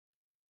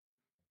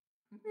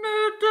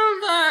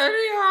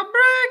Metallica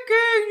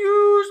breaking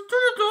news.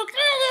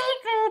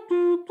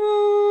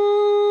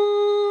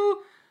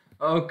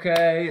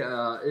 Okay,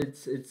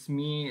 it's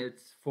me.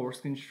 It's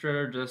Foreskin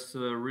Shredder. Just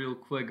a real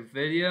quick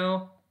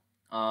video.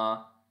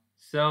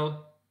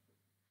 So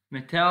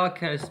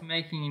Metallica is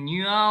making a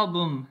new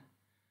album.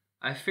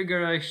 I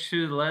figured I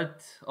should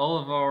let all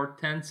of our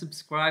 10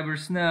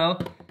 subscribers know.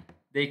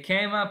 They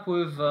came up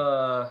with they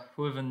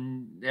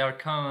are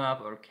coming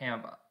up or came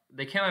up.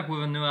 They came up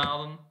with a new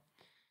album.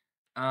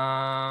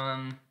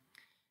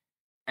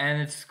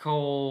 And it's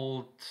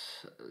called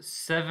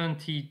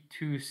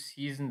 72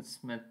 Seasons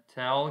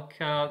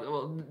Metallica.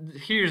 Well,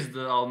 here's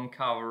the album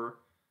cover.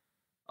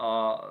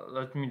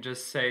 Let me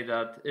just say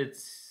that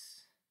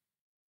it's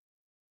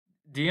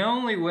the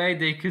only way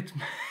they could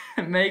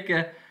make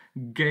a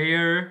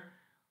gayer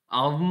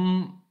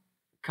album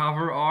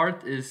cover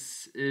art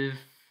is if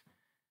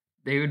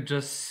they would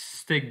just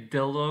stick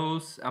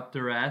dildos up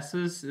their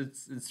asses.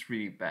 It's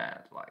really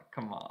bad. Like,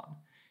 come on.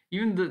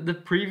 Even the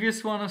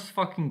previous one was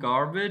fucking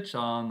garbage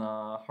on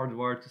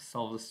Hardwired to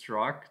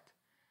Self-Destruct.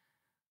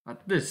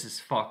 But this is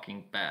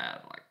fucking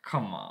bad. Like,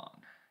 come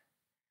on.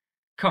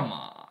 Come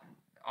on.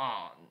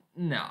 Oh,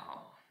 no.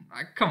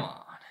 Like, come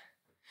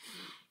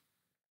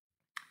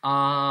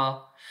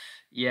on.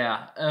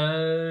 Yeah.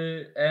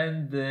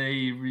 And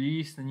they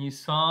released a new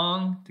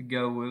song to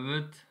go with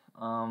it.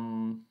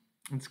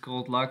 It's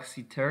called Lux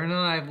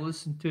Eterna. I've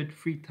listened to it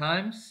 3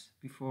 times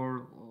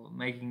before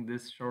making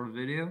this short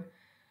video.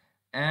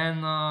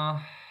 And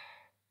I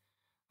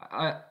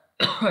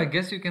I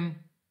guess you can.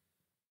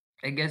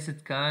 I guess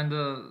it kind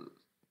of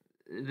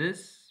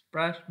this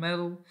thrash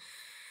metal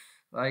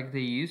like they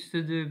used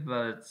to do,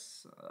 but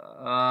it's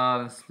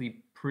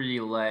honestly pretty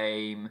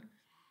lame.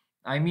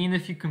 I mean,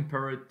 if you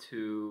compare it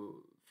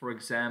to, for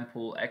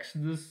example,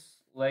 Exodus'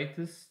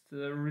 latest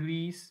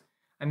release,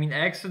 I mean,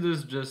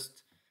 Exodus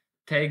just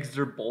takes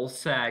their ball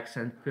sacks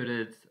and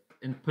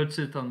puts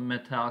it on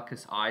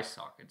Metallica's eye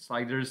sockets.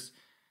 Like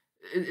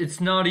it's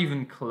not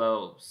even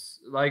close.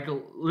 Like,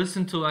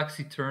 listen to Lex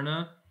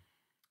Eterna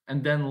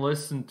and then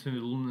listen to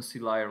Lunacy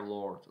Liar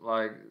Lord.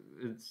 Like,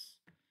 it's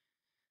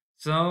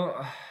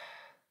so.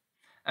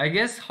 I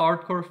guess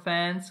hardcore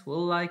fans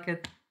will like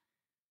it.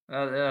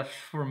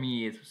 For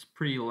me, it was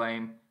pretty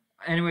lame.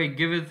 Anyway,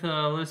 give it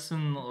a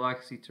listen,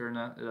 Lex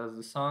Eterna. That's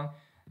the song,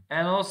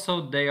 and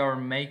also they are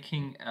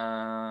making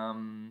a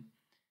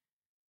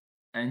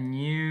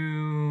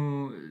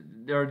new.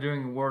 They're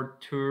doing a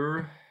world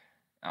tour.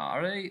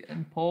 Are they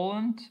in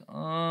Poland?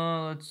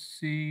 Let's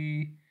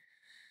see.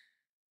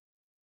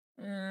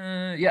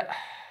 Yeah,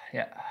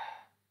 yeah.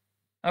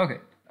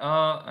 Okay.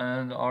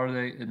 And are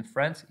they in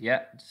France?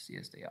 Yeah,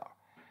 yes, they are.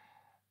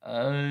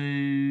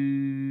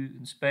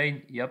 In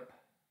Spain? Yep.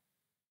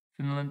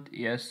 Finland?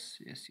 Yes,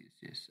 yes, yes,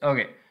 yes.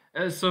 Okay.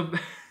 So,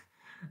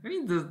 I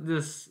mean,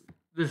 this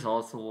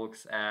also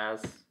looks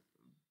as.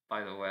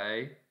 By the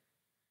way.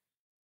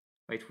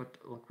 Wait, what?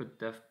 Look what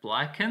Def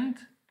Blackened.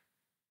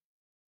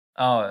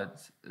 Oh,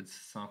 it's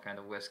some kind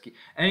of whiskey.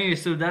 Anyway,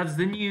 so that's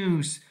the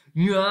news.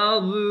 New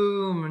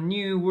album,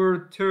 new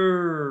world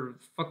tour,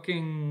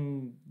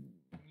 fucking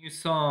new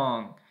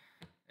song.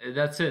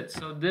 That's it.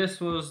 So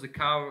this was the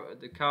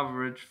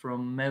coverage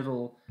from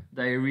Metal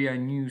Diarrhea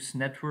News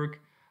Network.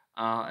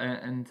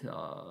 And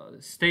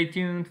stay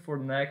tuned for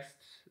the next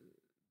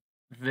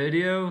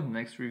video,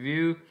 next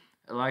review.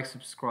 Like,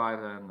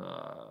 subscribe, and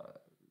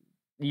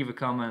leave a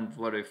comment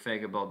what you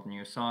think about the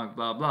new song.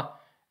 Blah blah.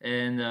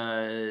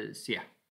 And see ya.